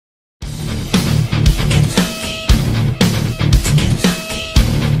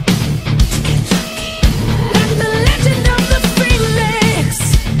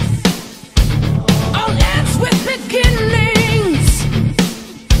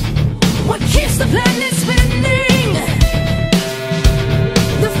the planet spinning,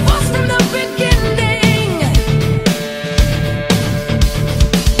 the force from the beginning.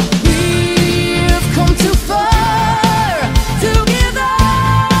 We've come too far together,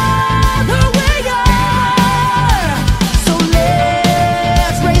 the way we are. So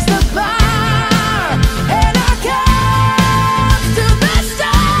let's raise the bar and our cups to the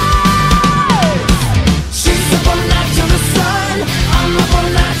stars. She's up all night to the sun, I'm up all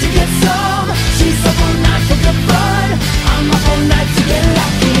night to get some. She's up all night for good fun, I'm up all night to get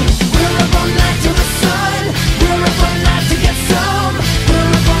lucky. We're up all night to the sun, we're up all night to get some.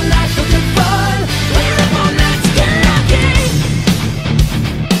 We're up all night for good fun, we're up all night to get lucky.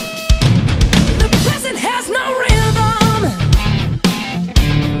 The present has no rhythm,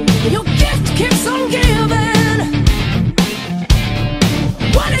 your gift keeps on giving.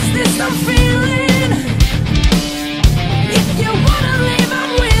 What is this I'm feeling? If you wanna leave,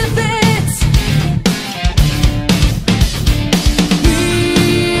 I'm with it.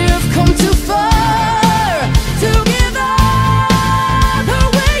 We've come too far together, the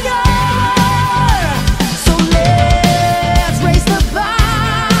way we are. So let's raise the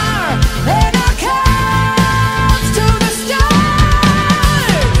bar and our cups to the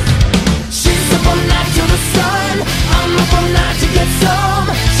stars. She's up all night to the sun, I'm up all night to get some.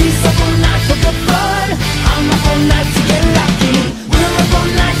 She's up all night for good fun, I'm up all night to get lucky. We're up all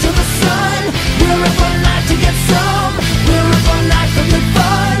night to the sun, we're up all night to get some. We're up all night for good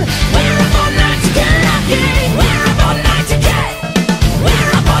fun, we're up all night to get lucky. We're up all night to get,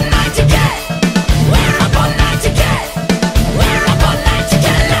 we're up all night to get, we're up all night to get, we're up all night to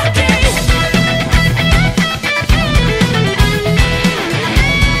get lucky.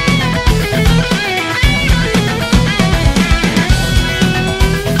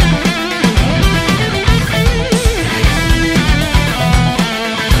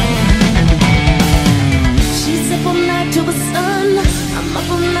 She's up all night to the sun, I'm up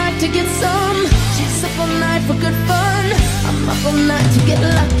all night to get some. She's up all night for good fun, I'm up all night to get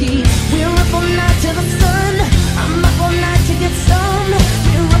lucky. We're up all night to the sun, I'm up all night to get some.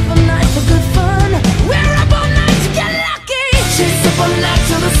 We're up all night for good fun, we're up all night to get lucky. She's up all night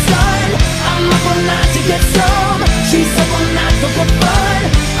to the sun, I'm up all night to get some. She's up all night for good fun,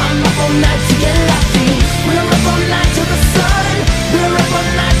 I'm up all night to get lucky. We're up all night to the sun, we're up all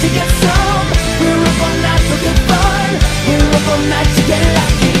night to get some. We're up all night for good fun, we're up all night to get lucky.